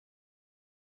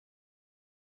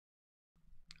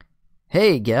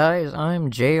Hey guys,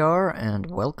 I'm JR and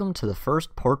welcome to the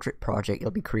first portrait project you'll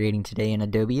be creating today in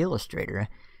Adobe Illustrator.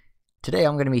 Today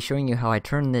I'm going to be showing you how I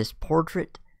turn this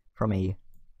portrait from a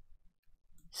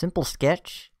simple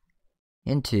sketch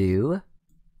into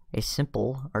a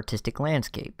simple artistic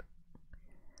landscape.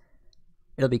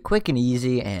 It'll be quick and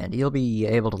easy and you'll be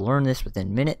able to learn this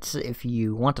within minutes. If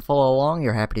you want to follow along,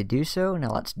 you're happy to do so.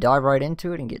 Now let's dive right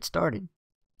into it and get started.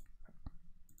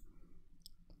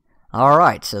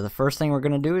 Alright, so the first thing we're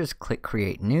going to do is click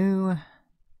Create New. I'm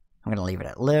going to leave it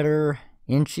at Letter,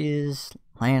 Inches,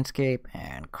 Landscape,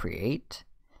 and Create.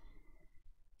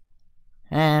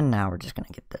 And now we're just going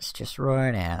to get this just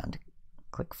right and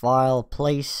click File,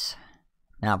 Place.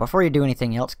 Now before you do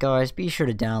anything else guys, be sure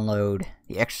to download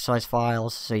the exercise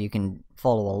files so you can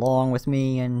follow along with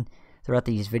me and throughout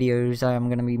these videos I'm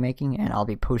going to be making, and I'll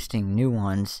be posting new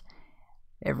ones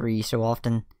every so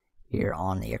often here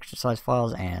on the exercise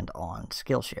files and on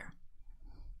Skillshare.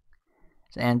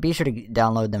 And be sure to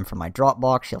download them from my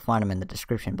Dropbox. You'll find them in the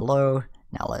description below.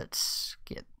 Now let's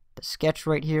get the sketch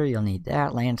right here. You'll need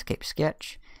that landscape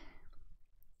sketch.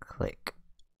 Click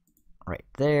right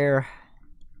there.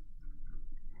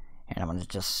 And I'm going to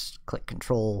just click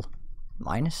Control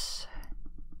minus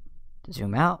to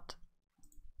zoom out.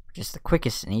 Just the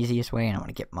quickest and easiest way. And I'm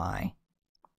going to get my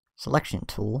selection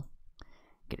tool.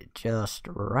 Get it just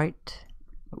right.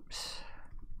 Oops.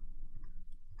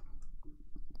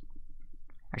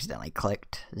 Accidentally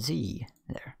clicked Z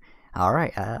there.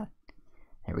 Alright, there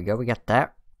we go. We got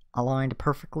that aligned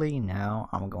perfectly. Now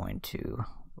I'm going to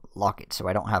lock it so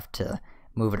I don't have to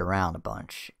move it around a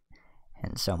bunch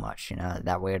and so much.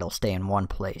 That way it'll stay in one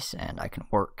place and I can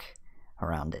work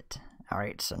around it.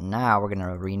 Alright, so now we're going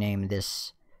to rename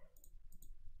this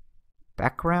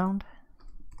background.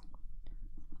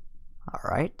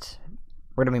 Alright,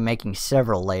 we're going to be making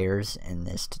several layers in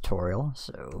this tutorial,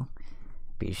 so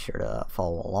be sure to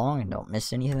follow along and don't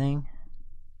miss anything.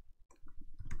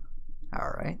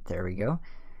 Alright, there we go.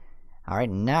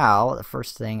 Alright, now the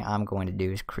first thing I'm going to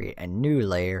do is create a new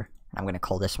layer. I'm going to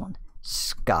call this one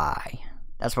Sky.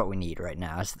 That's what we need right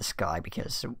now, is the sky,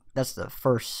 because that's the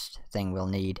first thing we'll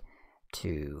need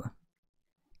to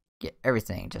get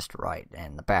everything just right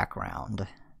and the background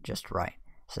just right.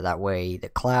 So that way the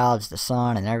clouds, the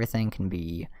sun, and everything can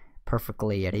be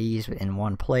perfectly at ease in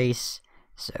one place.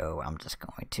 So I'm just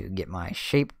going to get my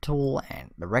shape tool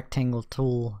and the rectangle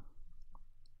tool.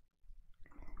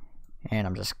 And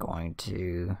I'm just going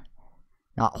to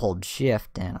not hold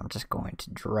shift, and I'm just going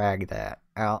to drag that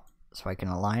out so I can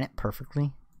align it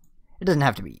perfectly. It doesn't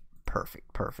have to be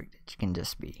perfect. It can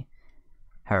just be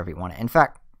however you want it. In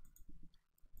fact,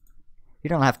 you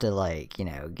don't have to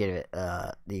give it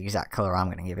the exact color I'm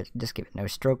going to give it. Just give it no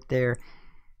stroke there.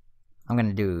 I'm going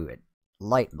to do it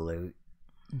light blue.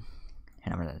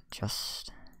 And I'm going to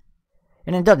just...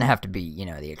 And it doesn't have to be,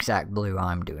 the exact blue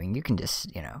I'm doing. You can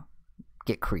just,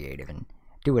 get creative and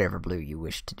do whatever blue you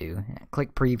wish to do. And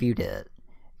click preview to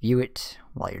view it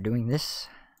while you're doing this.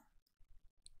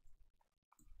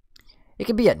 It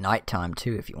can be at nighttime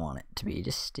too if you want it to be,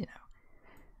 just,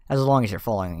 as long as you're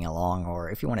following along,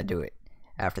 or if you want to do it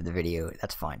after the video,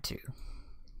 that's fine too.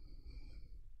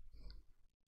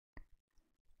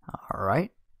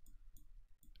 Alright.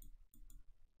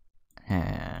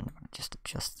 And I'm going to just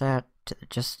adjust that to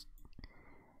just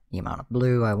the amount of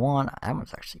blue I want. That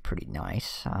one's actually pretty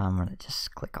nice. I'm going to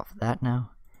just click off of that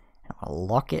now. I'm going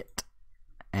to lock it.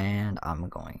 And I'm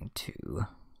going to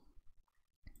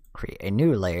create a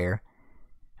new layer.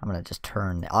 I'm going to just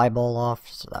turn the eyeball off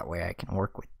so that way I can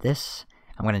work with this.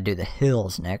 I'm going to do the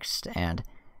hills next, and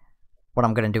what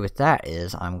I'm going to do with that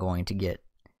is I'm going to get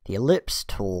the ellipse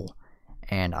tool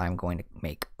and I'm going to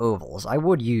make ovals. I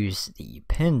would use the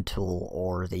pen tool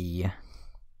or the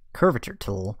curvature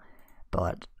tool,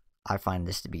 but I find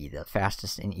this to be the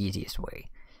fastest and easiest way.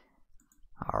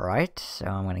 Alright, so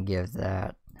I'm going to give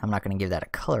that, I'm not going to give that a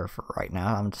color for right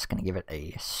now. I'm just going to give it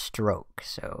a stroke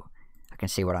so I can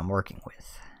see what I'm working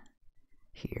with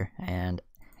here. And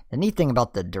the neat thing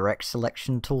about the direct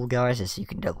selection tool, guys, is you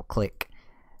can double click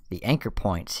the anchor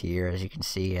points here, as you can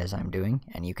see as I'm doing,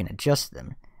 and you can adjust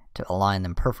them to align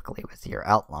them perfectly with your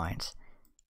outlines.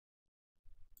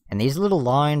 And these little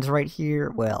lines right here,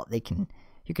 well, you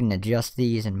can adjust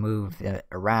these and move it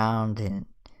around and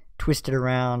twist it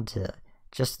around to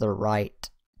just the right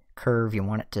curve you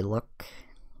want it to look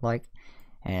like.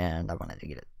 And I wanted to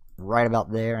get it right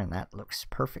about there, and that looks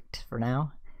perfect for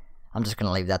now. I'm just going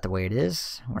to leave that the way it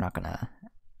is. We're not going to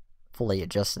fully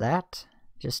adjust that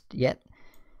just yet.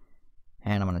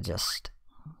 And I'm going to just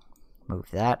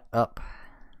move that up.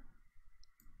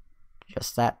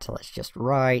 Just that till it's just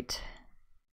right.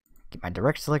 get my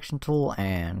direct selection tool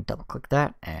and double click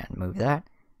that and move that,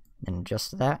 then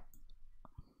adjust that.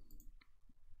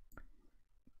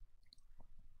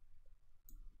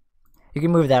 You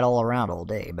can move that all around all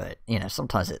day, but you know,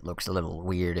 sometimes it looks a little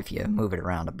weird if you move it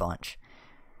around a bunch.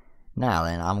 Now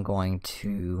then, I'm going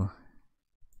to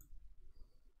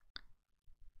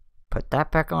put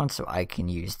that back on so I can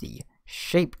use the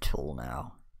shape tool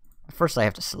now. First I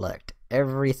have to select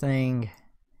everything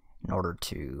in order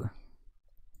to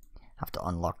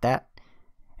unlock that.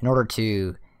 In order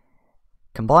to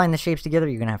combine the shapes together,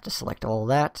 you're going to have to select all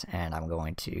that, and I'm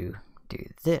going to do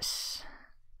this.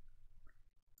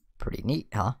 Pretty neat,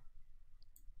 huh?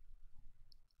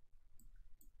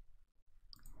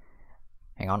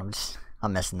 Hang on,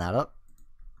 I'm messing that up.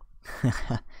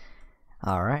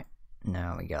 Alright,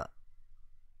 now we got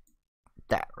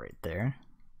that right there.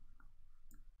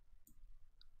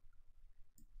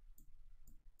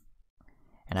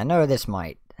 And I know this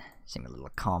might seem a little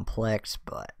complex,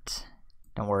 but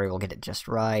don't worry, we'll get it just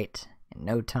right in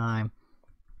no time.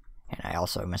 And I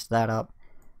also messed that up.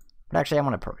 But actually, I'm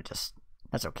going to probably just,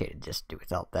 that's okay to just do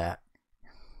without that.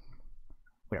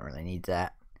 We don't really need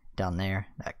that down there,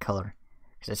 that color,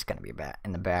 because it's going to be back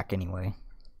in the back anyway.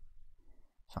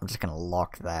 So I'm just going to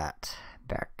lock that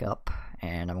back up,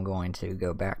 and I'm going to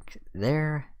go back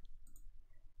there.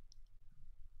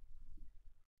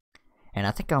 And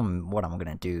I think what I'm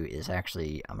going to do is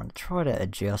actually, I'm going to try to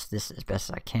adjust this as best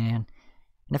as I can.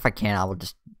 And if I can, I will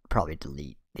just probably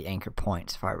delete the anchor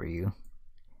points if I were you.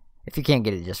 If you can't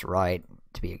get it just right,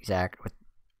 to be exact, with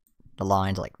the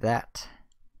lines like that,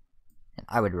 then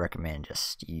I would recommend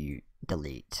just you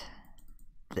delete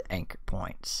the anchor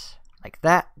points. Like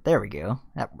that. There we go.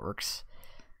 That works.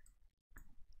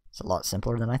 It's a lot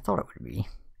simpler than I thought it would be.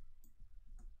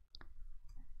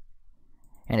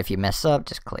 And if you mess up,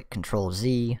 just click Control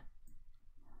Z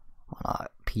on a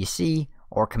PC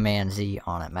or Command Z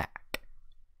on a Mac.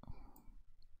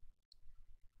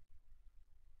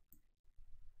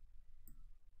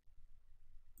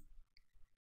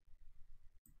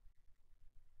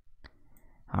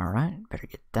 Alright, better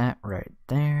get that right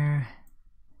there.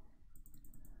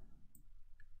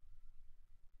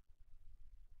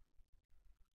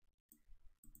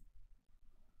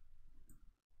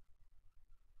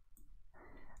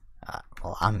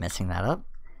 Well, I'm messing that up.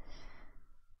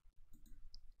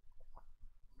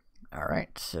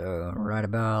 Alright, so right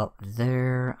about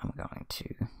there, I'm going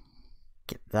to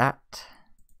get that.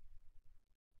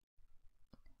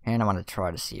 And I want to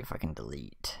try to see if I can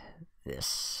delete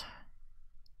this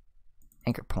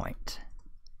anchor point.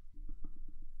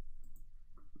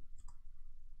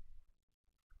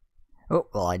 Oh,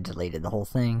 well, I deleted the whole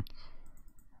thing.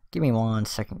 Give me 1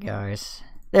 second, guys.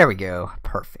 There we go.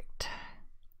 Perfect.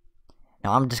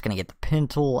 Now I'm just going to get the pen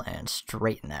tool and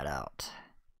straighten that out.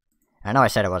 I know I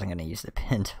said I wasn't going to use the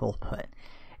pen tool, but,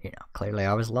 you know, clearly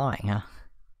I was lying, huh?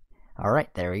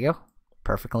 Alright, there we go.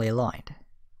 Perfectly aligned.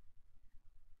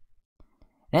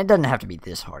 And it doesn't have to be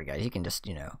this hard, guys. You can just,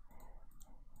 you know,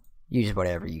 use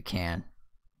whatever you can.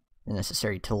 The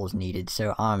necessary tools needed.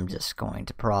 So I'm just going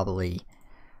to probably...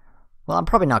 Well, I'm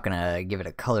probably not going to give it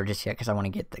a color just yet because I want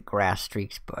to get the grass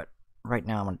streaks, but right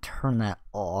now I'm going to turn that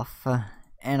off.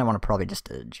 And I want to probably just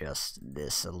adjust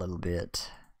this a little bit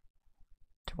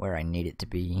to where I need it to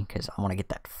be, because I want to get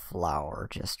that flower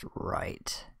just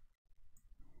right.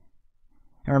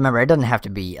 And remember, it doesn't have to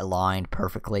be aligned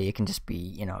perfectly. It can just be,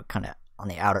 you know, kind of on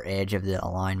the outer edge of the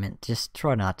alignment. Just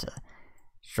try not to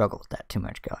struggle with that too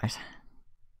much, guys.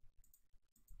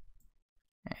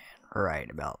 And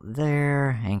right about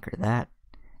there, anchor that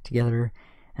together,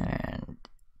 and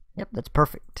yep, that's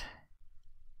perfect.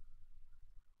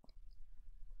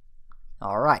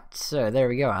 Alright, so there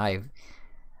we go. I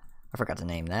forgot to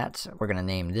name that. So we're going to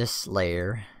name this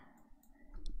layer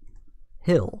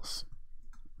Hills.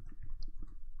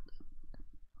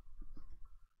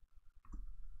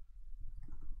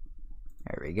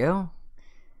 There we go.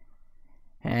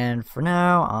 And for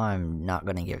now, I'm not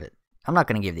going to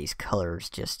give these colors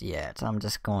just yet. I'm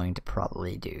just going to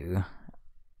probably do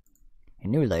a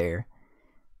new layer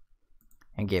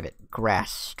and give it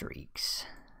grass streaks.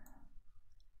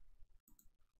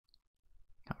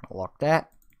 I'm going to lock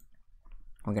that.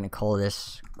 We're going to call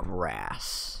this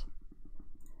grass.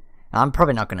 Now, I'm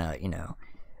probably not going to, you know,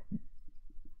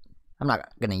 I'm not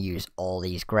going to use all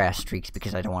these grass streaks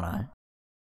because I don't want to,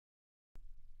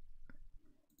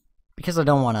 I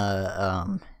don't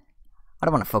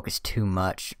want to focus too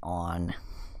much on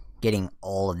getting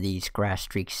all of these grass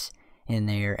streaks in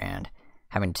there and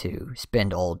having to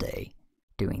spend all day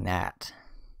doing that.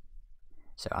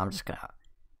 So I'm just going to,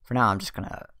 for now, I'm just going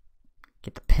to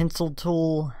get the pencil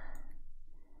tool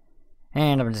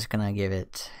And I'm just gonna give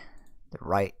it the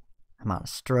right amount of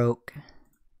stroke. I'm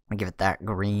gonna give it that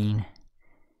green.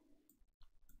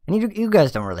 And you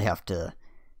guys don't really have to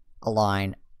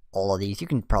align all of these. You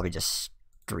can probably just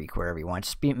streak wherever you want.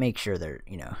 Just make sure they're,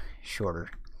 you know, shorter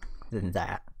than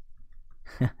that.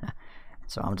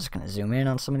 So I'm just gonna zoom in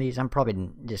on some of these. I'm probably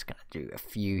just gonna do a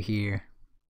few here.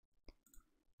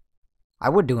 I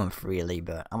would do them freely,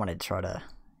 but I'm gonna try to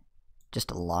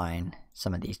just align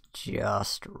some of these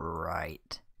just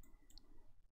right.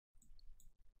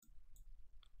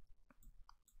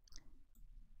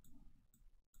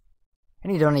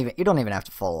 And you don't even have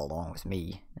to follow along with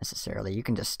me necessarily. You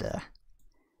can just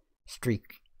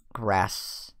streak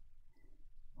grass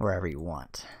wherever you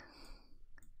want.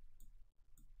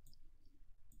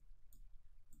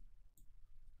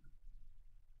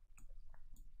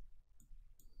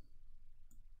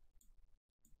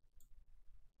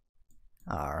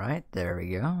 Alright, there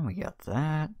we go. We got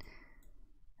that.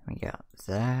 We got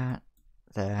that.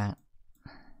 That.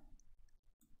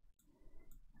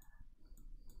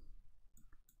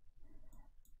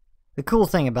 The cool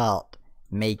thing about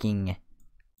making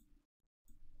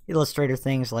Illustrator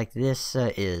things like this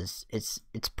is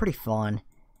it's pretty fun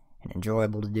and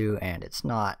enjoyable to do, and it's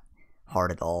not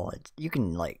hard at all. You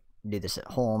can like do this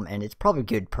at home, and it's probably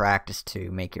good practice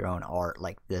to make your own art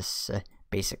like this,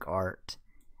 basic art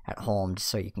at home, just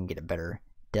so you can get a better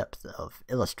depth of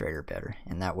Illustrator better,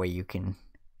 and that way you can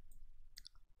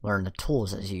learn the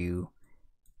tools as you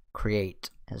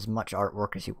create as much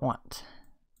artwork as you want.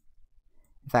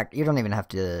 In fact, you don't even have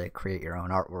to create your own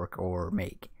artwork or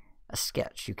make a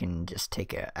sketch. You can just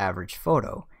take an average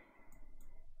photo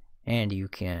and you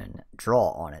can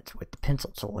draw on it with the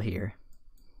pencil tool here.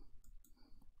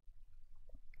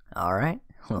 Alright,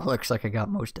 well, looks like I got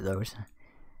most of those. I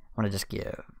want to just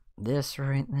give this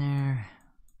right there.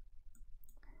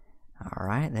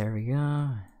 Alright, there we go.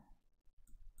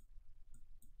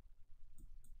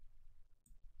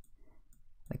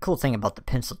 The cool thing about the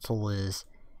pencil tool is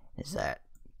that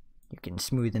you can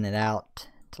smoothen it out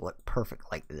to look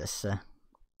perfect like this, and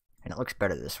it looks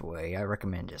better this way. I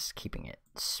recommend just keeping it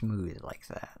smooth like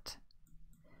that.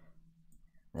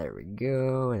 There we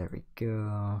go, there we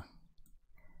go.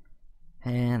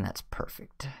 And that's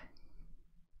perfect.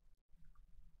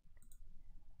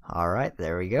 Alright,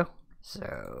 there we go.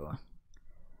 So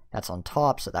that's on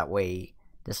top, so that way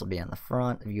this will be on the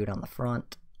front, view it on the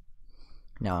front.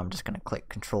 Now I'm just going to click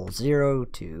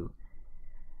Control-0 to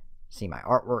see my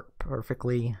artwork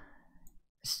perfectly.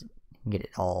 Just get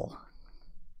it all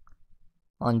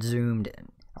unzoomed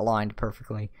and aligned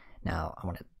perfectly. Now I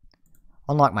want to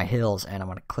unlock my hills, and I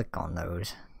want to click on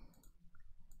those.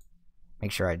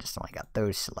 Make sure I just only got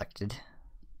those selected.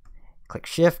 Click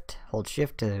Shift, hold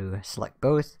Shift to select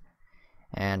both,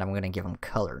 and I'm going to give them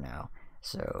color now.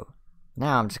 So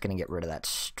now I'm just going to get rid of that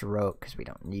stroke because we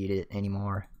don't need it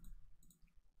anymore.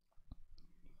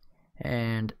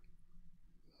 And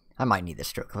I might need the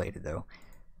stroke later though,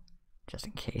 just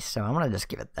in case. So I'm going to just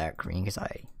give it that green because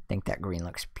I think that green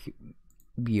looks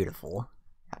beautiful.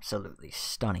 Absolutely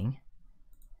stunning.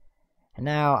 And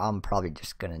now I'm probably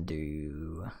just going to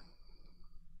do...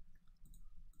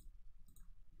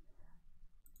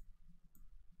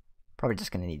 Probably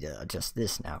just going to need to adjust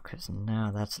this now because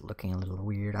now that's looking a little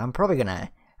weird. I'm probably going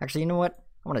to... Actually, you know what?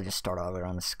 I'm going to just start over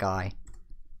on the sky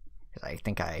because I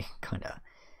think I kind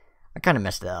of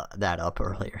messed that up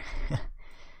earlier.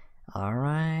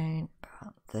 Alright,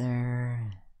 about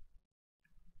there.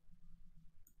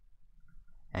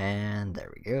 And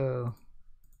there we go.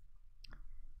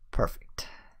 Perfect.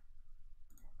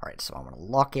 Alright, so I'm going to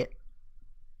lock it.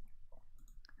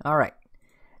 Alright,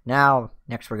 now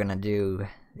next we're going to do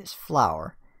this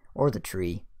flower, or the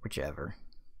tree, whichever.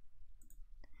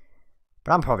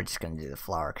 But I'm probably just going to do the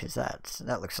flower because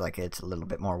that looks like it's a little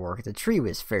bit more work. The tree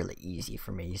was fairly easy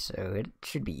for me, so it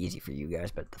should be easy for you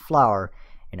guys. But the flower,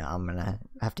 you know, I'm going to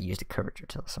have to use the curvature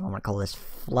tool. So I'm going to call this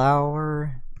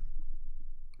flower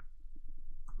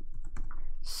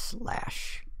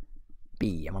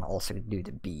 /B. I'm going to also do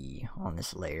the B on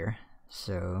this layer.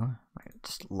 So I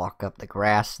just lock up the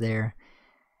grass there.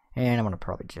 And I'm going to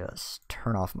probably just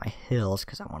turn off my hills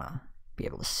because I want to be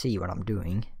able to see what I'm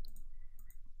doing.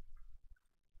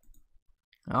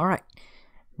 Alright,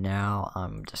 now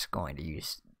I'm just going to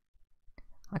use...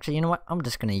 Actually, you know what? I'm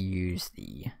just going to use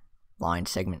the line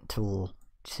segment tool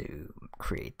to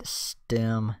create the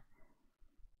stem.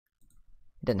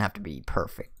 It doesn't have to be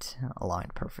perfect,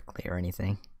 aligned perfectly or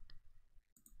anything.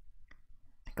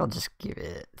 I think I'll just give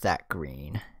it that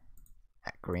green.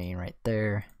 That green right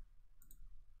there.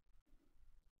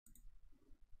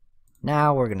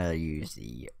 Now we're going to use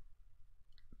the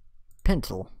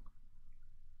pencil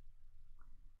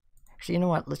Actually, you know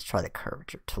what? Let's try the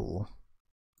curvature tool.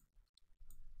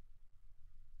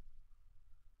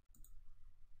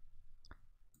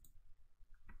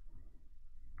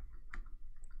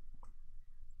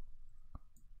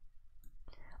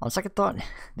 On second thought,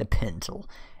 the pen tool.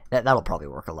 That'll probably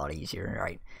work a lot easier,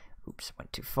 right? Oops,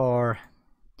 went too far.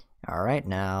 Alright,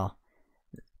 now,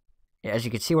 as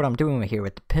you can see what I'm doing here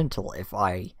with the pen tool, if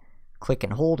I click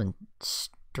and hold and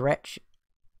stretch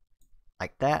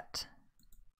like that,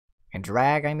 and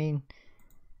drag, I mean,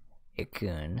 it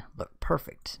can look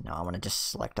perfect. Now I'm going to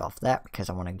just select off that because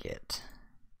I want to get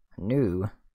a new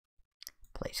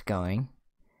place going.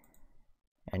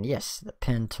 And yes, the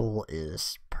pen tool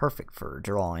is perfect for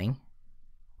drawing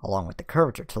along with the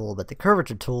curvature tool, but the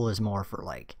curvature tool is more for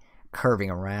like curving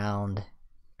around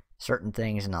certain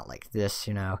things, not like this,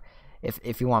 you know.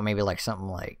 If you want maybe like something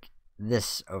like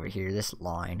this over here, this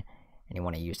line, and you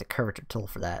want to use the curvature tool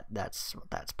for that, that's what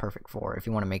that's perfect for. If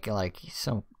you want to make it like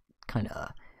some kind of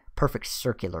perfect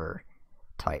circular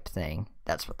type thing,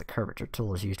 that's what the curvature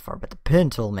tool is used for. But the pen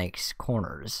tool makes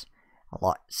corners a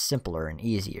lot simpler and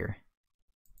easier.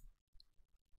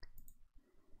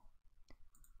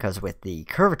 Because with the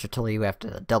curvature tool, you have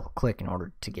to double click in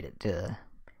order to get it to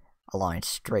align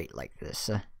straight like this.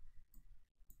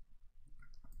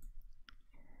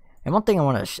 And one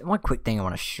quick thing I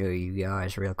want to show you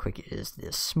guys real quick is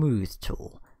the smooth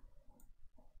tool.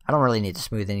 I don't really need to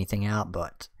smooth anything out,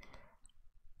 but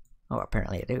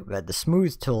apparently I do. But the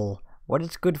smooth tool, what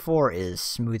it's good for is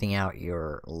smoothing out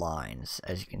your lines.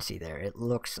 As you can see there, it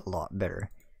looks a lot better.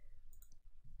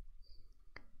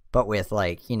 But with,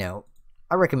 like, you know,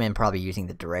 I recommend probably using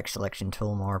the direct selection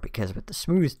tool more, because with the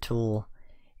smooth tool,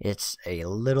 it's a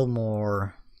little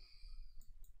more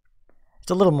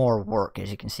work. As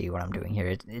you can see what I'm doing here,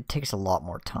 it takes a lot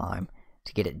more time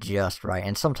to get it just right,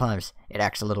 and sometimes it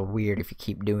acts a little weird if you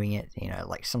keep doing it. You know,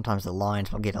 like sometimes the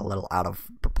lines will get a little out of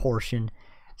proportion,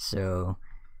 so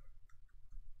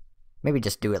maybe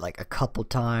just do it like a couple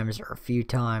times or a few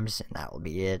times, and that will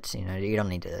be it. You know, you don't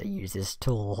need to use this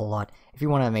tool a whole lot. If you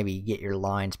want to maybe get your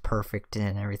lines perfect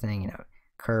and everything, you know,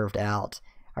 curved out,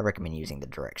 I recommend using the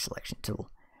direct selection tool.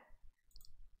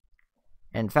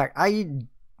 In fact, I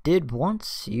did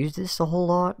once use this a whole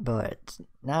lot, but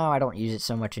now I don't use it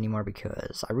so much anymore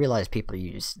because I realize people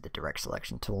use the direct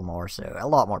selection tool more, so a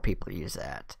lot more people use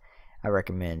that. I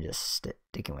recommend just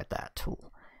sticking with that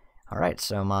tool. Alright,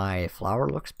 so my flower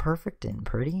looks perfect and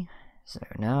pretty. So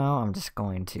now I'm just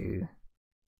going to...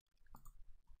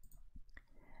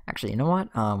 Actually, you know what?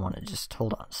 I want to just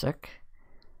hold on a sec.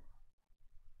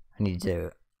 I need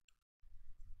to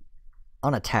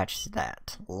unattach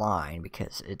that line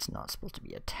because it's not supposed to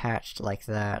be attached like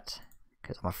that.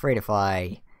 Because I'm afraid if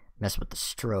I mess with the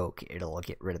stroke, it'll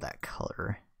get rid of that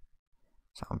color.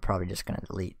 So I'm probably just going to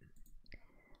delete.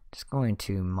 Just going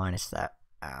to minus that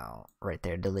out right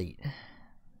there, delete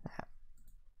that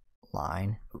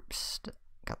line. Oops,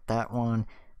 got that one.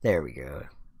 There we go.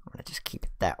 I'm gonna just keep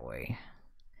it that way,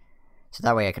 so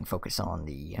that way I can focus on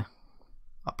the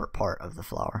upper part of the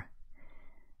flower.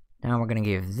 Now we're gonna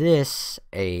give this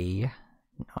a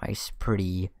nice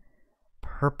pretty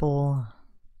purple.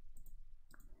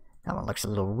 That one looks a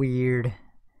little weird.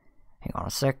 Hang on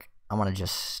a sec. I want to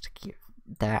just give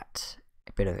that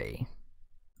a bit of a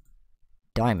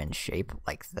diamond shape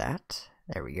like that.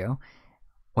 There we go.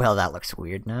 Well, that looks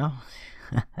weird now.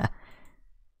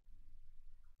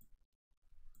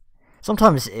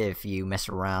 Sometimes if you mess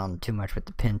around too much with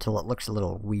the pen tool, it looks a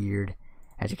little weird,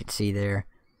 as you can see there.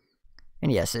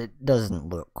 And yes, it doesn't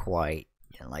look quite,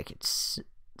 you know, like it's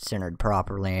centered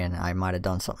properly, and I might have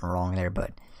done something wrong there,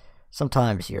 but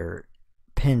sometimes your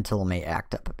pen tool may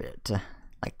act up a bit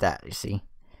like that, you see.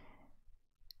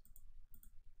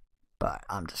 But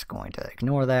I'm just going to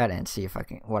ignore that and see if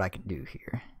what I can do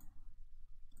here.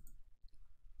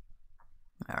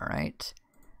 Alright.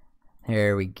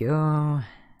 There we go.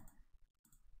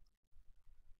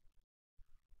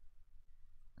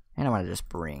 And I want to just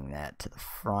bring that to the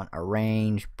front.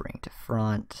 Arrange, bring to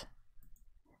front.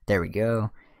 There we go.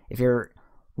 If your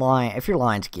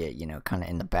lines get, you know, kind of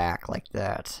in the back like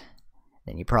that,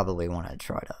 then you probably want to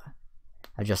try to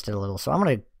adjust it a little. So I'm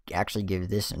going to actually give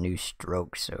this a new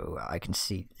stroke so I can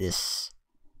see this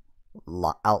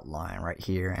outline right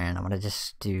here, and I'm gonna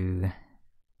just do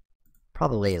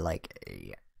probably like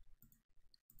a,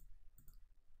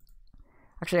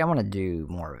 actually I want to do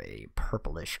more of a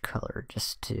purplish color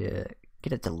just to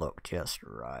get it to look just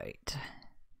right.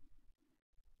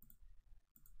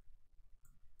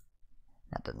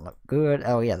 That doesn't look good.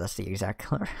 Oh yeah, that's the exact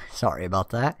color. Sorry about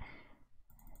that.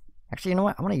 Actually, you know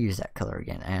what? I want to use that color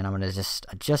again, and I'm going to just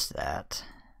adjust that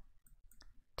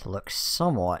to look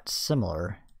somewhat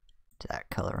similar to that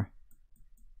color.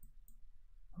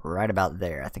 Right about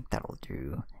there. I think that'll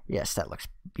do. Yes, that looks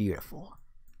beautiful.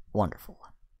 Wonderful.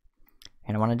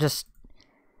 And I want to just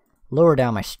lower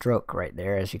down my stroke right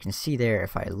there. As you can see there,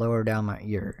 if I lower down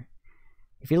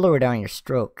if you lower down your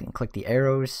stroke and click the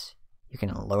arrows, you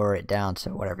can lower it down to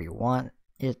whatever you want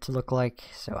it to look like.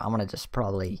 So I'm going to just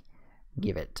probably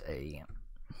give it a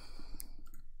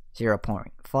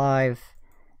 0.5.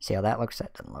 See how that looks?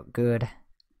 That doesn't look good.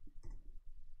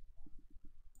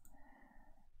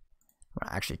 I'm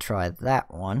gonna actually try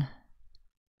that one.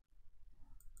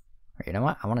 Or you know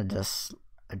what? I want to just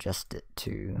adjust it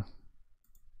to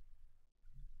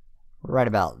right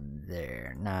about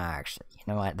there. Nah, actually, you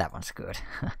know what? That one's good.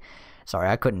 Sorry,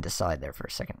 I couldn't decide there for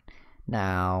a second.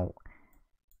 Now,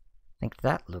 I think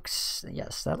that looks,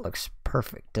 yes, that looks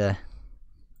perfect. And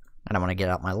I want to get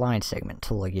out my line segment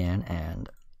tool again, and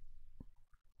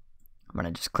I'm going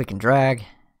to just click and drag,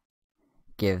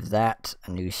 give that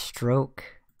a new stroke,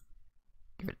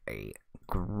 give it a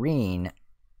green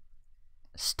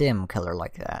stem color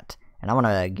like that, and I want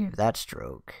to give that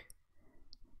stroke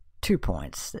 2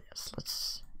 points.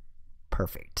 Let's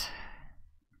perfect.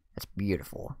 That's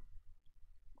beautiful.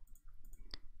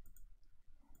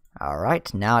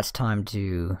 Alright, now it's time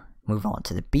to move on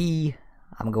to the B.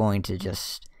 I'm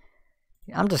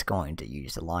just going to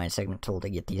use the line segment tool to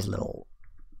get these little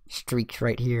streaks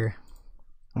right here.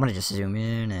 I'm going to just zoom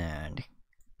in and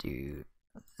do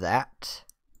that,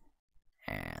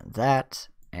 and that,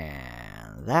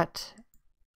 and that,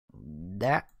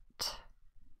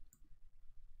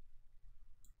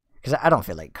 because I don't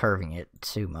feel like curving it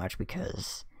too much,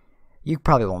 because you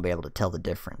probably won't be able to tell the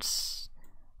difference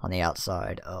on the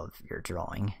outside of your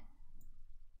drawing.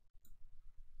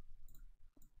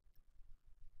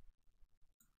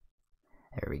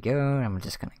 There we go. I'm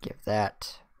just going to give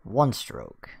that one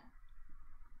stroke.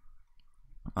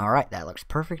 Alright, that looks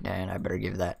perfect, and I better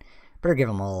give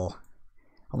them all,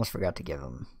 almost forgot to give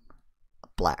them a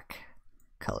black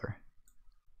color.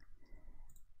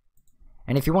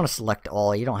 And if you want to select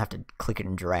all, you don't have to click it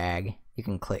and drag. You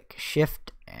can click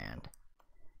Shift and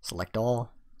select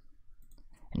all.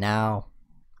 And now,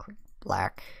 click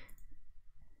black.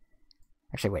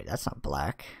 Actually, wait, that's not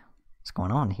black. What's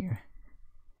going on here?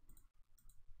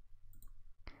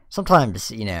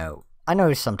 Sometimes, you know, I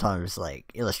know sometimes, like,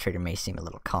 Illustrator may seem a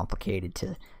little complicated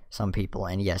to some people,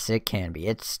 and yes, it can be.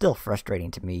 It's still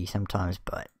frustrating to me sometimes,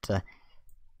 but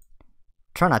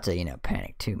try not to, you know,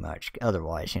 panic too much.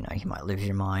 Otherwise, you know, you might lose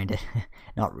your mind.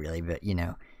 Not really, but, you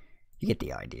know, you get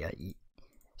the idea.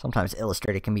 Sometimes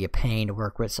Illustrator can be a pain to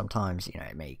work with. Sometimes, you know,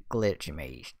 it may glitch. It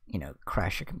may, you know,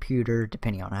 crash your computer,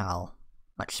 depending on how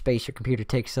much space your computer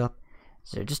takes up.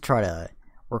 So just try to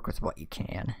work with what you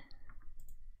can.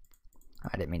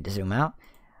 I didn't mean to zoom out.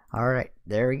 Alright,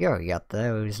 there we go. You got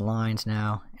those lines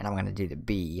now. And I'm going to do the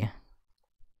B.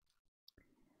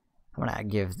 I'm going to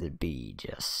give the B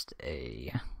just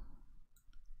the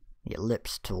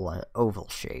ellipse to an oval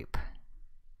shape.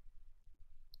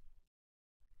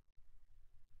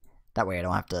 That way I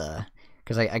don't have to,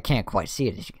 because I can't quite see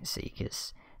it, as you can see,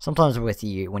 because sometimes with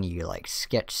you, when you like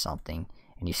sketch something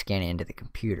and you scan it into the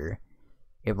computer,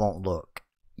 it won't look,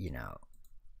 you know,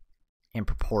 in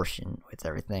proportion with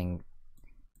everything.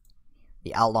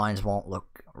 The outlines won't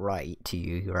look right to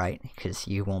you, right? Because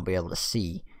you won't be able to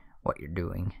see what you're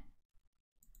doing.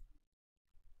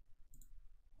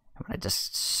 I'm gonna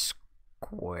just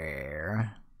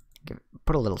square,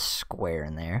 put a little square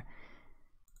in there.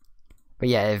 But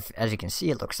yeah, as you can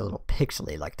see, it looks a little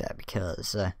pixely like that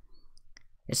because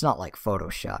it's not like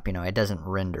Photoshop. You know, it doesn't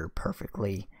render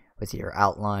perfectly with your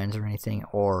outlines or anything,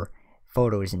 or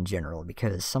photos in general,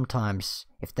 because sometimes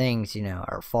if things, you know,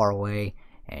 are far away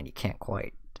and you can't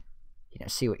quite, you know,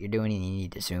 see what you're doing, and you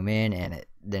need to zoom in, and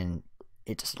then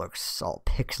it just looks all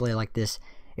pixely like this.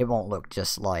 It won't look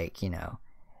just like, you know,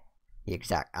 the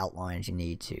exact outlines you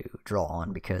need to draw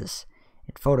on, because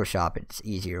in Photoshop it's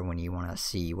easier when you want to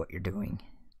see what you're doing.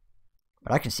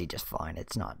 But I can see just fine.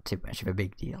 It's not too much of a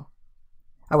big deal.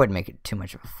 I wouldn't make it too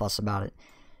much of a fuss about it.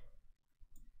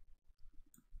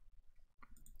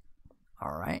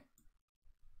 Alright.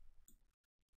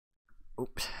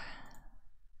 Oops.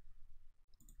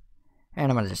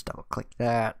 And I'm going to just double click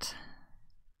that.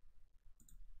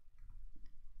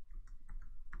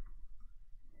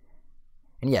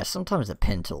 And yeah, sometimes the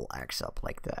pen tool acts up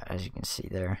like that, as you can see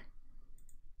there.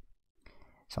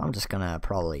 So I'm just going to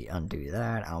probably undo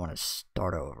that. I want to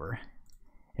start over.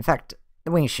 In fact,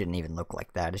 the wings shouldn't even look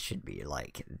like that. It should be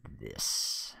like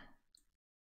this.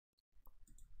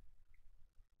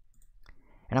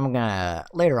 And I'm gonna,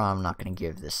 later on, I'm not gonna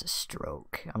give this a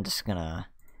stroke. I'm just gonna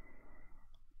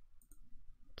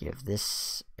give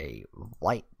this a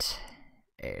white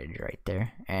edge right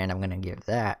there, and I'm gonna give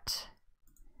that.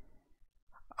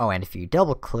 Oh, and if you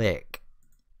double click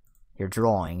your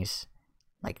drawings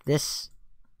like this,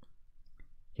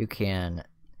 you can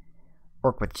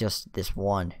work with just this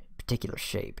one particular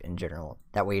shape in general.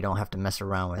 That way you don't have to mess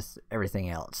around with everything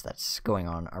else that's going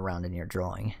on around in your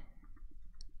drawing.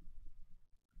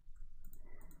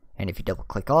 And if you double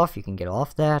click off, you can get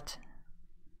off that.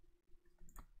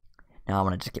 Now I'm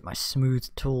going to just get my smooth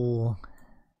tool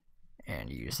and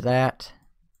use that.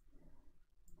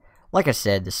 Like I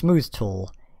said, the smooth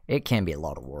tool, it can be a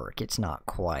lot of work. It's not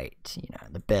quite, you know,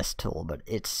 the best tool, but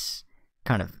it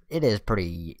is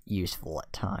pretty useful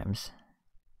at times.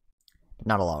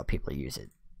 Not a lot of people use it.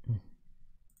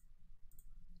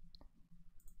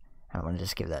 I'm going to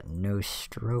just give that no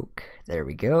stroke. There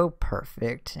we go.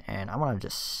 Perfect. And I'm going to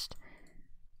just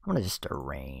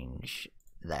arrange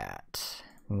that.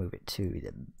 Move it to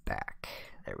the back.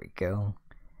 There we go.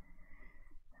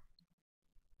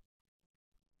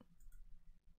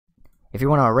 If you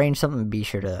want to arrange something, be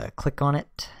sure to click on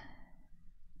it,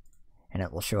 and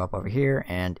it will show up over here.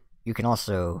 And you can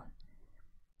also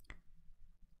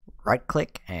right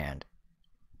click and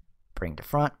bring to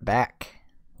front, back,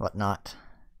 whatnot.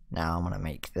 Now I'm going to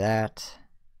make that.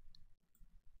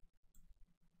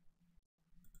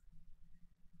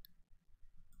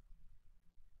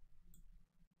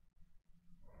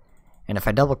 And if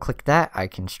I double click that, I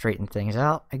can straighten things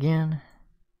out again.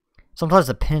 Sometimes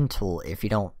the pen tool, if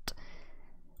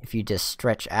you just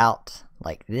stretch out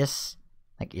like this,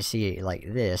 like you see like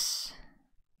this,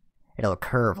 it'll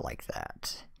curve like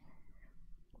that.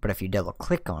 But if you double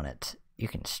click on it, you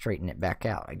can straighten it back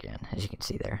out again, as you can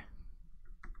see there.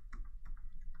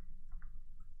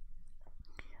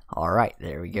 Alright,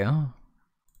 there we go.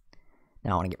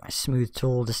 Now I want to get my smooth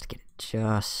tool just to get it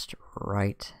just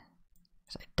right.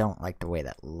 Because I don't like the way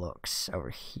that looks over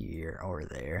here, over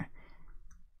there.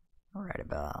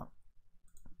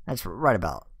 That's right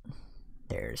about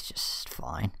there is just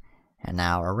fine. And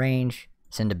now arrange,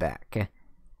 send it back.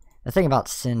 The thing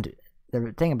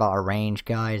about arrange,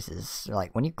 guys, is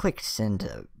like when you click send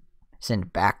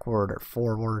backward or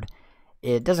forward,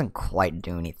 it doesn't quite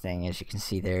do anything, as you can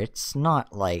see there. It's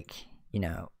not like, you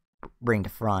know, bring to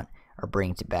front or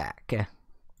bring to back,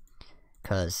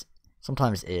 because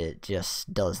sometimes it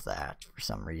just does that for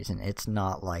some reason. It's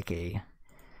not like a,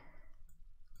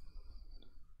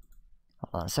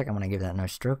 hold on a second, I'm going to give that no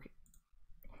stroke.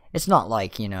 It's not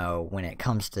like, you know, when it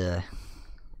comes to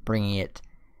bringing it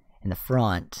in the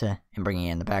front and bringing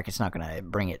it in the back, it's not going to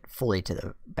bring it fully to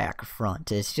the back or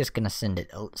front. It's just going to send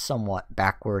it somewhat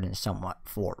backward and somewhat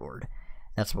forward.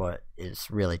 That's what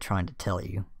it's really trying to tell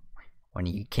you when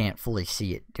you can't fully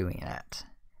see it doing that.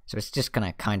 So it's just going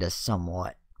to kind of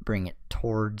somewhat bring it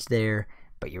towards there,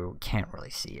 but you can't really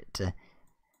see it.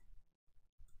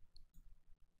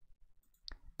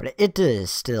 But it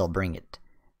does still bring it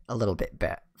a little bit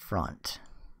back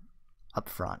up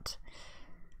front.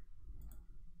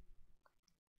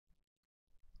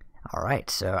 Alright,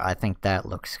 so I think that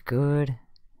looks good.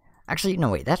 Actually, no,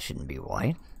 wait, that shouldn't be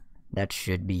white. That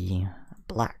should be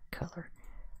black color.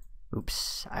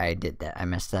 Oops, I did that. I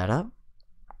messed that up.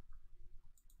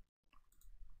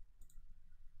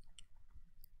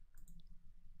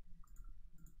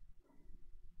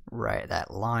 Right,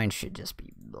 that line should just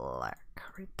be black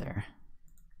right there.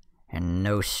 And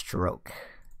no stroke.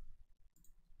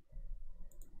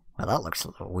 Well, that looks a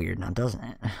little weird now, doesn't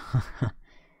it?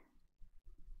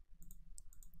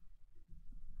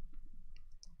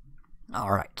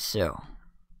 Alright, so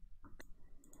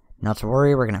not to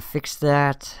worry, we're gonna fix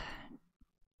that.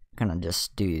 I'm gonna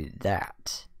just do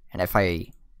that. And if I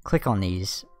click on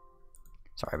these,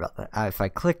 sorry about that, if I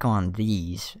click on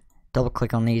these, double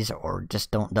click on these, or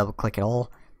just don't double click at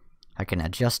all, I can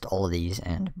adjust all of these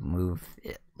and move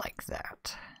it like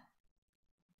that.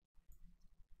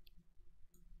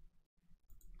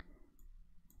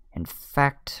 In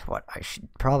fact, what I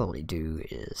should probably do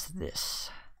is this.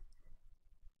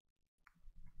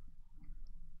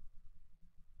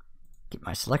 Get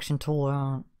my selection tool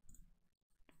out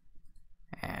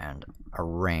and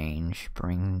arrange,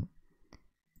 bring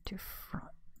to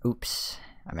front. Oops,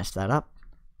 I messed that up.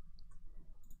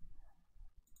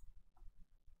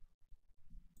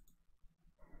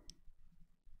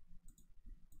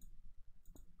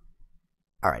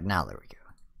 Alright, now there we go.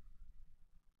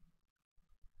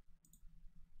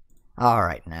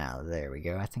 Alright, now there we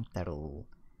go. I think that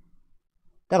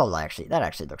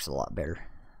actually looks a lot better.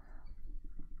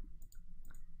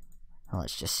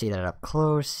 Let's just see that up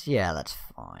close. Yeah, that's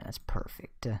fine. That's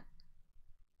perfect.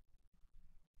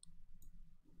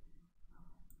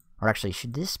 Or actually,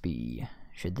 should this be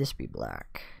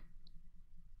black?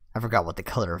 I forgot what the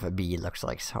color of a bee looks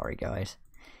like, sorry guys.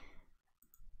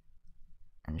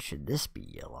 And should this be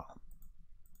yellow?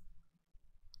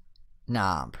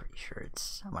 Nah, I'm pretty sure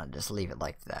I'm gonna just leave it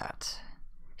like that.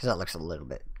 Because that looks a little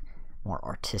bit more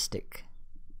artistic.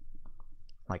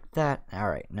 Like that.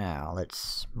 Alright, now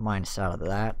let's minus out of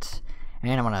that.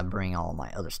 And I'm gonna bring all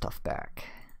my other stuff back.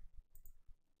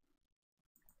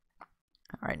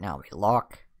 Alright, now we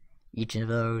lock each of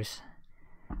those.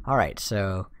 Alright,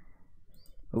 so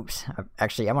oops,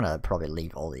 actually I'm gonna probably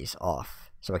leave all these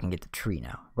off so I can get the tree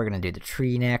now. We're gonna do the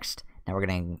tree next. Now we're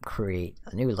gonna create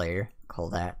a new layer, call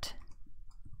that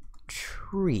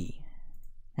tree.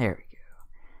 There we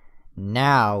go.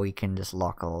 Now we can just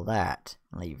lock all that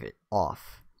and leave it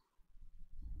off.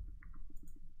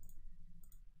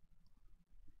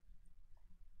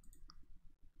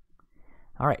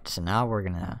 Alright, so now we're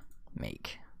gonna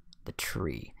make the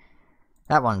tree.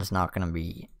 That one's not gonna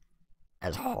be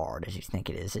as hard as you think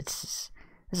it is. This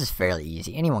is fairly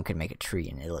easy. Anyone can make a tree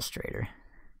in Illustrator.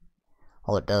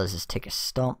 All it does is take a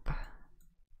stump,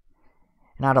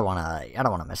 and I don't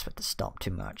wanna mess with the stump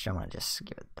too much. I wanna just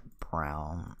give it the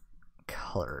brown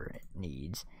color it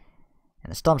needs,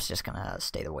 and the stump's just gonna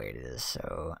stay the way it is.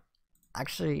 So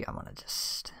actually, I'm gonna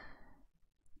just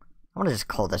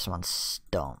call this one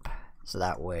stump, so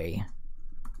that way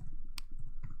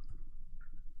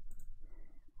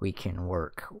we can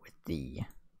work with the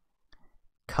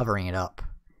covering it up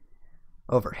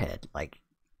overhead, like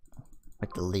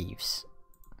with the leaves.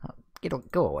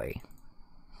 Go away.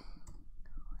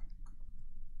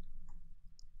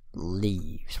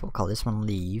 Leaves. We'll call this one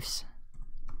leaves.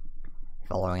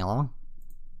 Following along?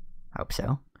 Hope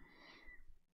so.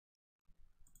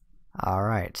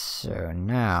 Alright, so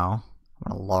now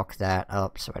I'm gonna lock that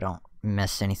up so I don't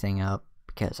mess anything up,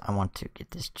 because I want to get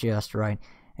this just right.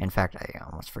 In fact, I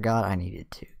almost forgot I needed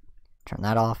to turn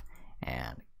that off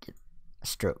and get a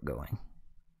stroke going.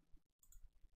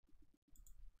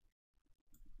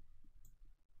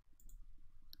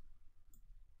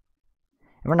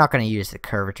 And we're not going to use the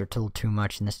curvature tool too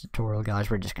much in this tutorial, guys.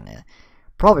 We're just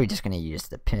probably just going to use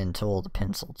the pen tool, the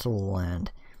pencil tool,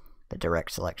 and the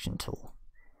direct selection tool.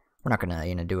 We're not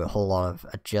going to do a whole lot of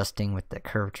adjusting with the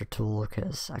curvature tool,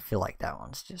 because I feel like that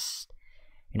one's just,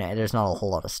 there's not a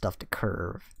whole lot of stuff to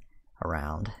curve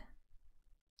around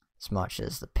as much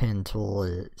as the pen tool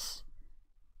is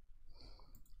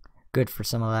good for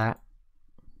some of that.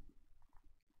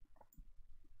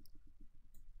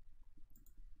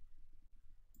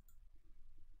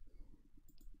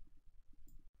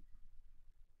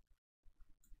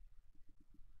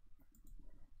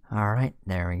 Alright,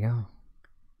 there we go.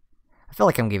 I feel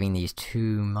like I'm giving these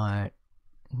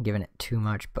giving it too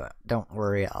much, but don't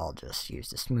worry, I'll just use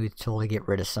the smooth tool to get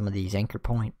rid of some of these anchor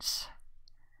points.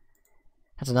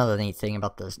 That's another neat thing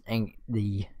about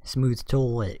the smooth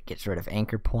tool, it gets rid of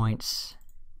anchor points.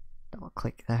 Double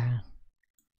click that.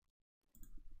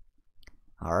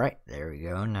 Alright, there we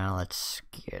go. Now let's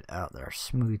get out our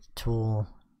smooth tool,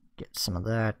 get some of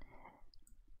that.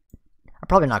 I'm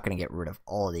probably not going to get rid of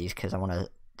all of these because I want to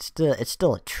it's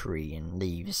still a tree, and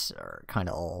leaves are kind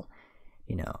of all,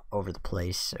 over the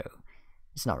place, so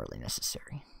it's not really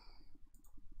necessary.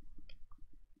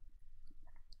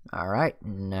 Alright,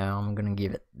 now I'm gonna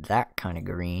give it that kind of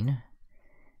green. In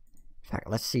fact,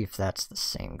 let's see if that's the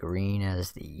same green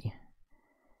as the...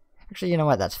 Actually, you know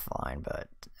what, that's fine, but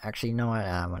actually, you know what,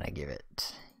 I'm gonna give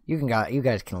it... You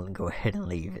guys can go ahead and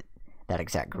leave it that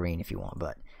exact green if you want,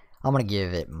 but I'm gonna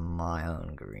give it my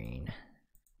own green.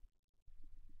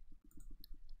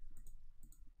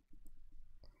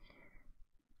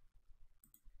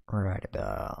 Right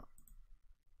about...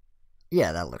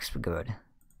 Yeah, that looks good.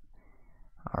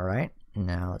 Alright,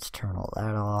 now let's turn all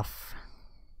that off.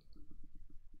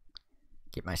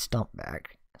 Get my stump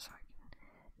back.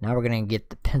 Now we're going to get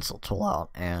the pencil tool out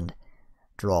and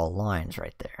draw lines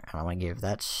right there. And I'm going to give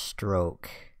that stroke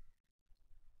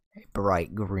a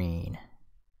bright green.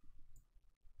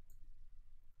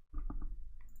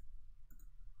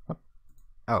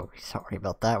 Oh, sorry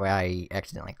about that. I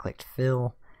accidentally clicked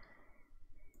fill.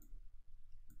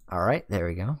 Alright, there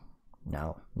we go.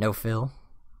 No fill.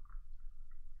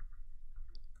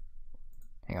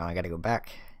 Hang on, I gotta go back.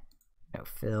 No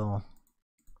fill.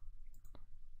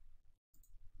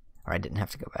 Or I didn't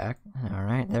have to go back.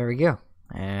 Alright, there we go.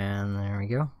 And there we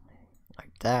go.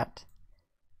 Like that.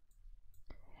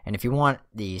 And if you want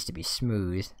these to be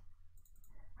smooth,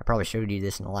 I probably showed you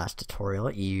this in the last tutorial,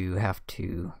 you have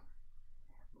to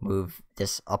move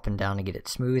this up and down to get it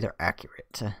smooth or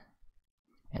accurate.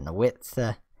 And the width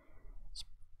is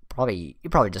you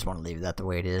probably just want to leave that the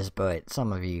way it is, but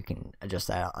some of you can adjust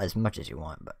that as much as you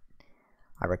want, but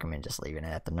I recommend just leaving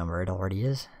it at the number it already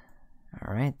is.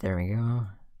 Alright, there we go.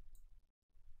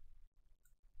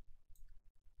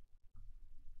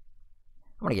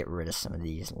 I want to get rid of some of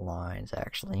these lines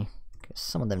actually, because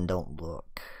some of them don't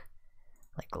look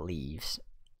like leaves.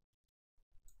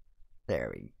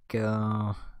 There we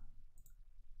go.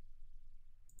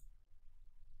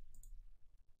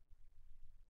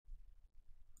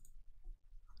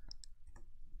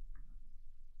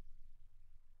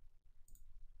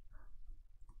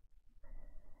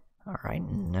 Alright,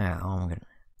 now I'm gonna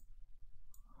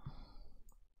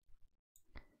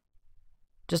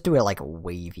just do it like a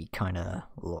wavy kind of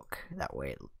look. That way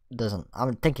it doesn't, I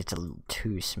would think it's a little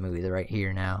too smooth right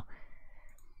here now.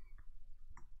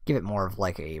 Give it more of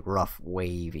like a rough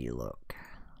wavy look.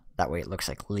 That way it looks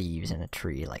like leaves in a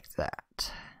tree like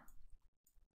that.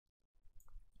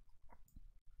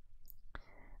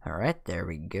 Alright, there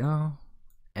we go.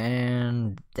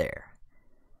 And there.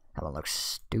 That one looks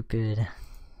stupid.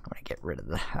 I'm gonna get rid of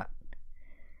that.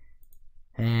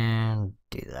 And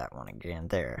do that one again.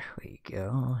 There we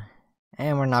go.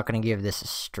 And we're not going to give this a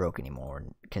stroke anymore,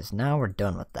 because now we're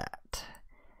done with that.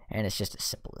 And it's just as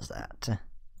simple as that.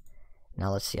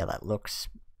 Now let's see how that looks.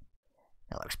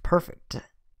 That looks perfect.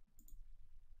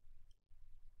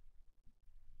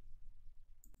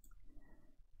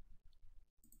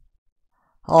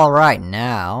 Alright,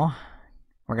 now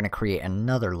we're going to create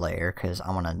another layer, because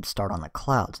I want to start on the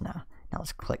clouds now. Now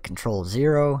let's click Control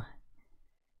 0.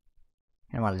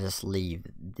 And I want to just leave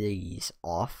these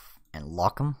off and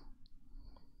lock them.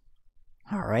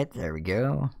 Alright, there we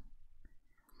go.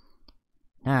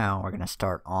 Now we're going to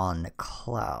start on the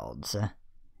clouds.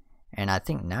 And I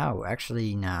think now,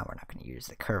 actually, no, we're not going to use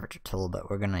the curvature tool, but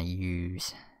we're going to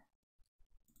use...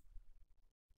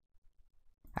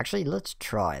 Actually, let's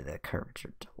try the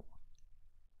curvature tool.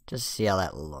 Just see how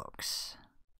that looks.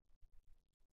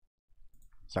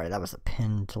 Sorry, that was the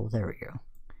pen tool. There we go.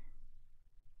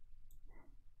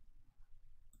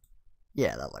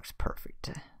 Yeah, that looks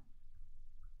perfect.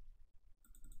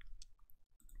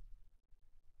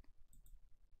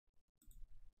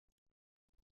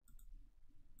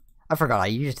 I forgot I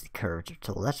used the curvature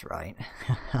tool, that's right.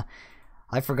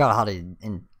 I forgot how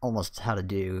to, almost how to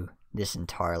do this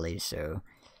entirely, so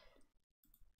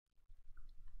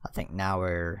I think now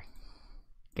we're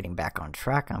getting back on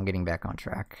track. I'm getting back on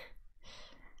track.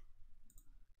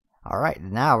 Alright,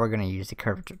 now we're going to use the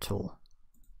curvature tool.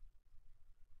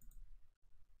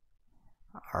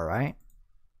 Alright.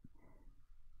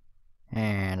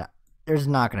 And there's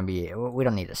not going to be, we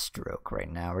don't need a stroke right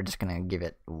now. We're just going to give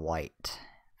it white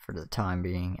for the time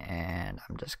being. And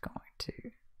I'm just going to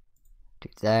do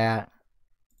that,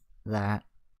 that.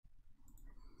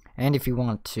 And if you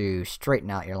want to straighten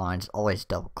out your lines, always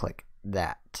double click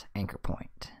that anchor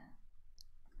point.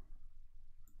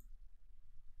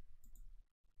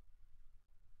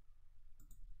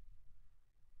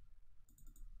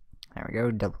 There we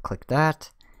go, double click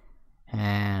that,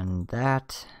 and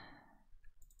that,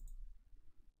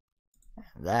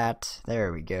 and that,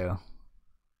 there we go.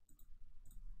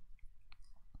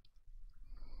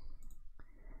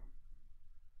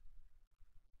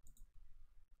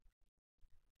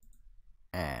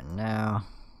 And now,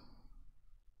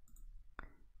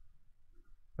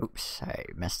 oops, I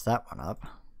messed that one up.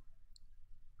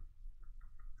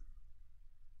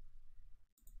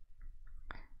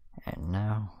 And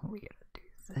now we gotta do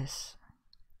this.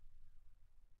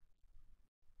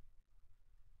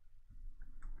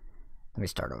 Let me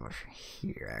start over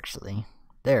here actually.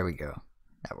 There we go.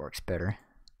 That works better.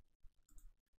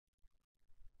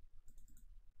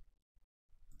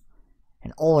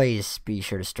 And always be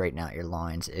sure to straighten out your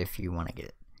lines if you want to get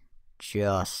it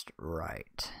just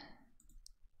right.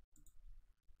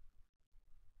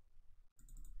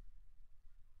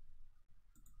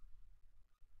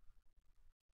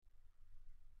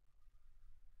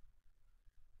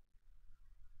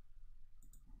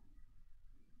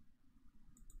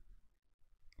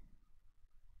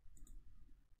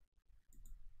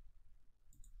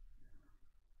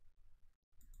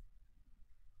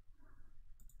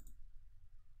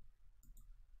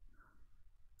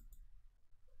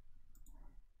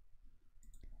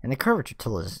 And the curvature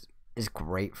tool is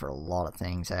great for a lot of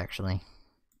things, actually.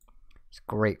 It's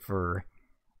great for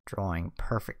drawing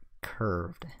perfect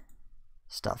curved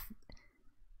stuff.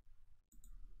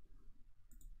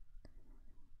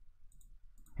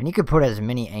 And you can put as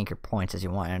many anchor points as you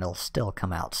want and it'll still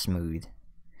come out smooth.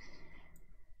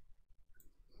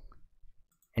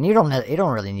 And you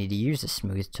don't really need to use the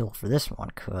smooth tool for this one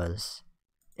because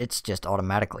it's just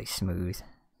automatically smooth.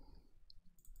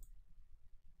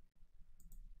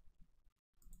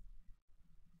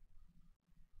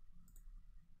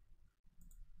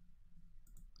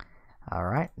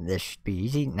 Alright, this should be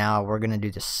easy. Now we're going to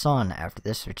do the sun after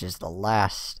this, which is the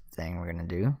last thing we're going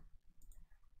to do.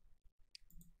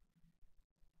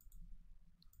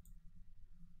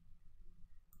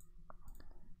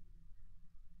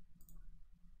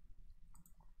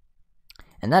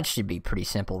 And that should be pretty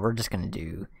simple. We're just going to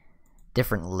do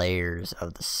different layers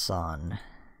of the sun.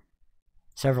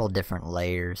 Several different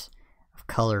layers of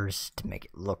colors to make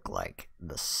it look like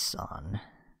the sun.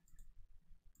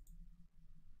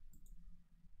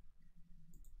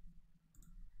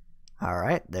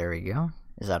 Alright, there we go.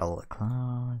 Is that all the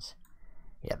clouds?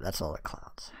 Yep, that's all the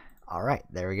clouds. Alright,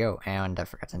 there we go. And I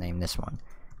forgot to name this one.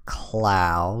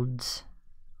 Clouds.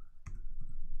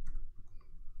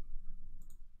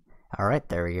 Alright,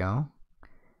 there we go.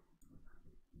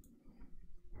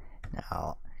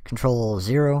 Now, Control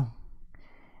 0.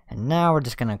 And now we're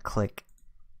just going to click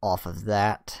off of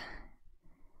that.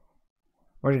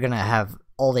 We're going to have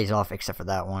all these off except for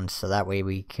that one, so that way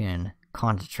we can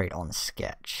concentrate on the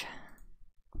sketch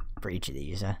for each of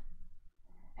these.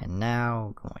 And now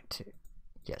we're going to,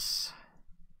 yes,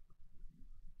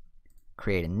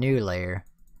 create a new layer,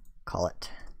 call it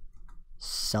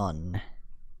sun.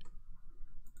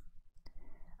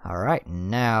 Alright,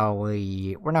 now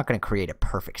we're not going to create a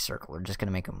perfect circle, we're just going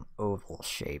to make them oval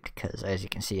shaped, because as you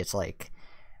can see it's like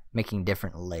making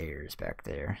different layers back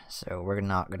there. So we're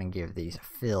not going to give these a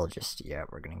fill just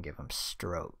yet, we're going to give them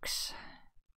strokes.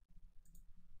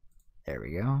 There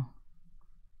we go.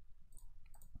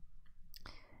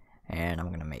 And I'm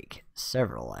going to make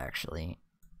several actually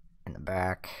in the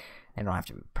back. They don't have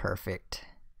to be perfect,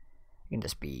 they can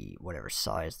just be whatever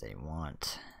size they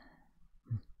want.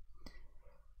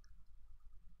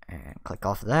 And click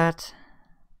off of that,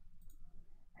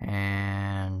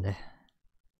 and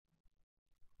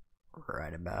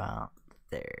right about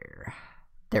there.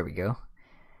 There we go.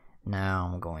 Now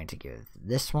I'm going to give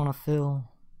this one a fill,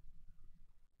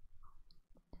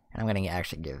 and I'm going to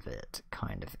actually give it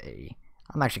kind of a,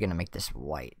 I'm actually going to make this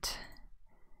white,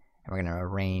 and we're going to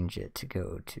arrange it to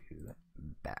go to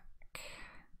back.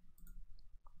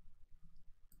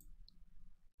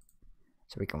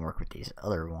 So we can work with these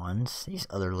other ones, these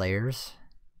other layers.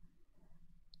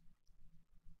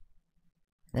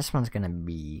 This one's gonna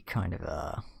be kind of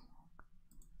a,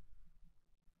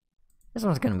 this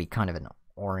one's gonna be kind of an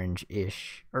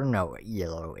orange-ish, or no,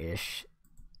 yellow-ish.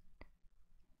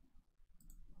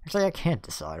 Actually, I can't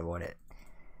decide what it,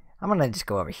 I'm gonna just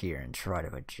go over here and try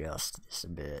to adjust this a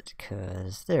bit,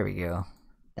 cause there we go.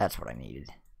 That's what I needed.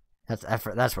 That's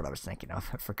what I was thinking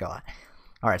of, I forgot.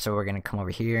 Alright, so we're going to come over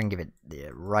here and give it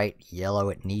the right yellow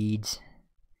it needs.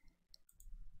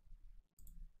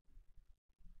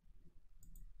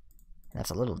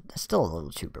 That's still a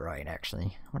little too bright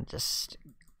actually. I'm going to just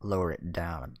lower it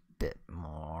down a bit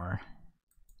more.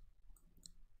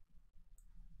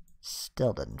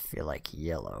 Still doesn't feel like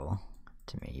yellow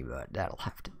to me, but that'll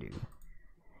have to do.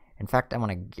 In fact, I'm going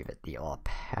to give it the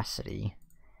opacity.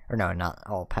 Or no, not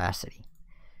opacity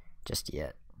just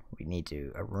yet. We need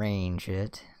to arrange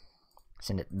it,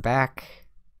 send it back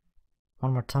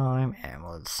one more time, and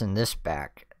we'll send this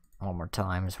back one more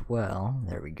time as well.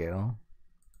 There we go.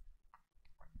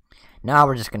 Now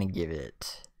we're just going to give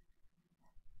it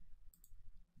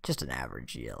just an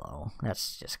average yellow.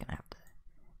 That's just going to have to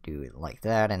do it like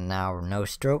that, and now we're no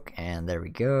stroke, and there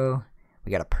we go.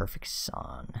 We got a perfect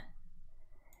sun.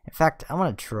 In fact, I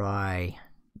want to try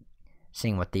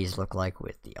seeing what these look like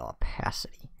with the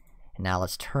opacity. And now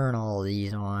let's turn all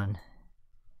these on.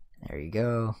 There you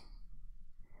go.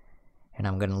 And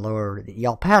I'm going to lower the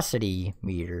opacity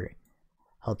meter.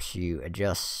 Helps you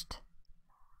adjust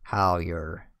how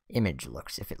your image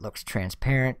looks. If it looks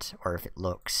transparent, or if it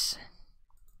looks,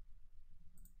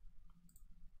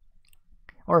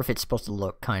 or if it's supposed to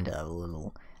look kind of a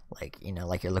little like, you know,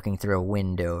 like you're looking through a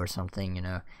window or something, you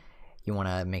know. You want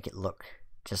to make it look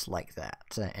just like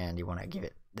that, and you want to give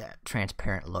it that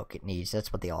transparent look it needs.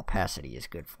 That's what the opacity is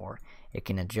good for. It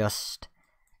can adjust.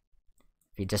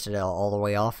 If you adjust it all the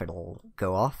way off, it'll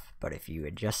go off, but if you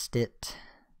adjust it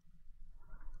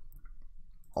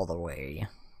all the way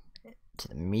to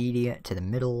the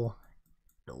middle,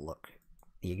 it'll look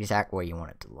the exact way you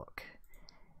want it to look.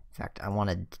 In fact, I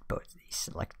wanted both of these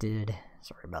selected.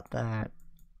 Sorry about that.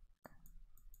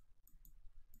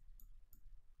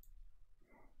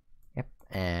 Yep,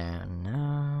 and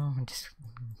now just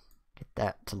get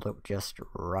that to look just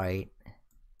right.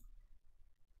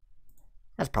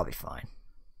 That's probably fine.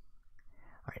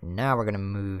 Alright, now we're going to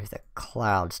move the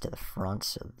clouds to the front,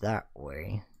 so that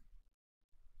way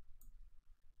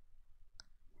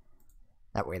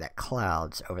that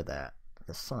cloud's over the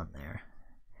sun there.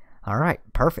 Alright,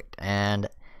 perfect. And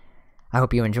I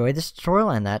hope you enjoyed this tutorial,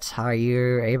 and that's how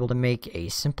you're able to make a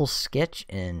simple sketch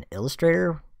in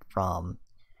Illustrator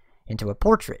into a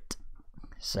portrait.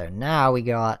 So now we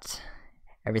got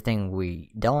everything we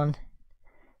done.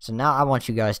 So now I want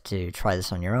you guys to try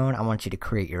this on your own. I want you to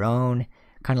create your own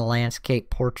kind of landscape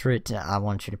portrait. I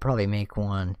want you to probably make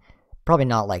one, probably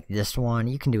not like this one.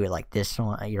 You can do it like this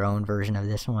one, your own version of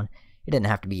this one. It doesn't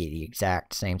have to be the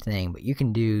exact same thing, but you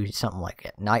can do something like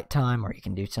at nighttime, or you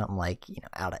can do something like, you know,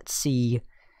 out at sea.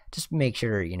 Just make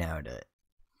sure, you know, to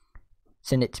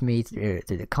send it to me through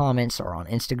the comments or on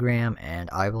Instagram,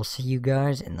 and I will see you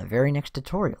guys in the very next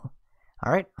tutorial.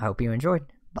 Alright, I hope you enjoyed.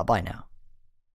 Bye-bye now.